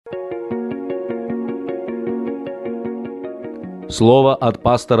Слово от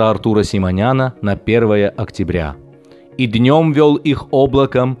пастора Артура Симоняна на 1 октября. «И днем вел их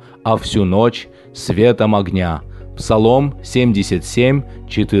облаком, а всю ночь светом огня». Псалом 77,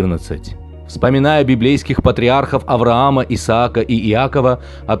 14. Вспоминая библейских патриархов Авраама, Исаака и Иакова,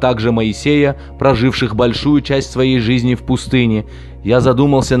 а также Моисея, проживших большую часть своей жизни в пустыне, я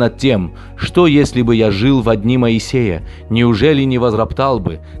задумался над тем, что если бы я жил в дни Моисея, неужели не возроптал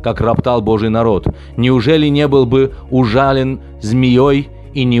бы, как роптал Божий народ, неужели не был бы ужален змеей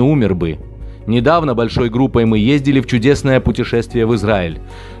и не умер бы? Недавно большой группой мы ездили в чудесное путешествие в Израиль,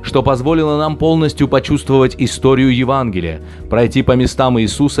 что позволило нам полностью почувствовать историю Евангелия, пройти по местам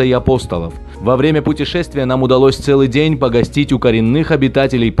Иисуса и апостолов. Во время путешествия нам удалось целый день погостить у коренных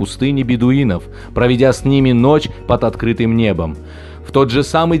обитателей пустыни бедуинов, проведя с ними ночь под открытым небом. В тот же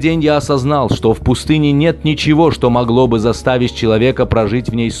самый день я осознал, что в пустыне нет ничего, что могло бы заставить человека прожить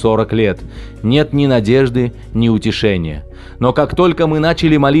в ней 40 лет. Нет ни надежды, ни утешения. Но как только мы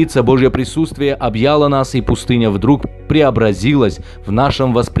начали молиться, Божье присутствие объяло нас, и пустыня вдруг преобразилась в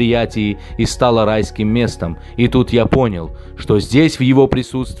нашем восприятии и стала райским местом. И тут я понял, что здесь, в Его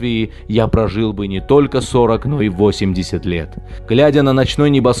присутствии, я прожил бы не только 40, но и 80 лет. Глядя на ночной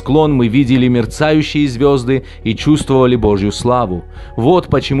небосклон, мы видели мерцающие звезды и чувствовали Божью славу. Вот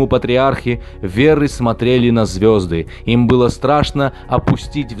почему патриархи веры смотрели на звезды. Им было страшно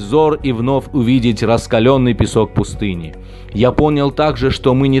опустить взор и вновь увидеть раскаленный песок пустыни. Я понял также,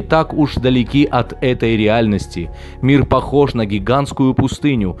 что мы не так уж далеки от этой реальности. Мир похож на гигантскую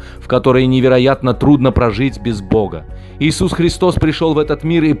пустыню, в которой невероятно трудно прожить без Бога. Иисус Христос пришел в этот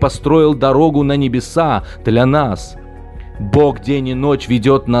мир и построил дорогу на небеса для нас. Бог день и ночь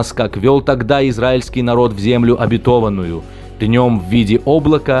ведет нас, как вел тогда израильский народ в землю обетованную. Днем в виде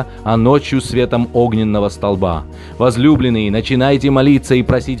облака, а ночью светом огненного столба. Возлюбленные, начинайте молиться и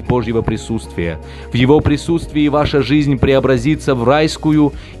просить Божьего присутствия. В Его присутствии ваша жизнь преобразится в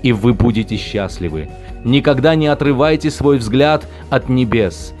райскую, и вы будете счастливы. Никогда не отрывайте свой взгляд от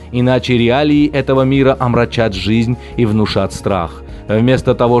небес, иначе реалии этого мира омрачат жизнь и внушат страх.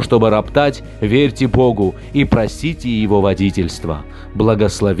 Вместо того, чтобы роптать, верьте Богу и просите Его водительства.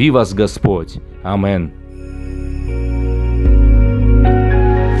 Благослови вас Господь. Аминь.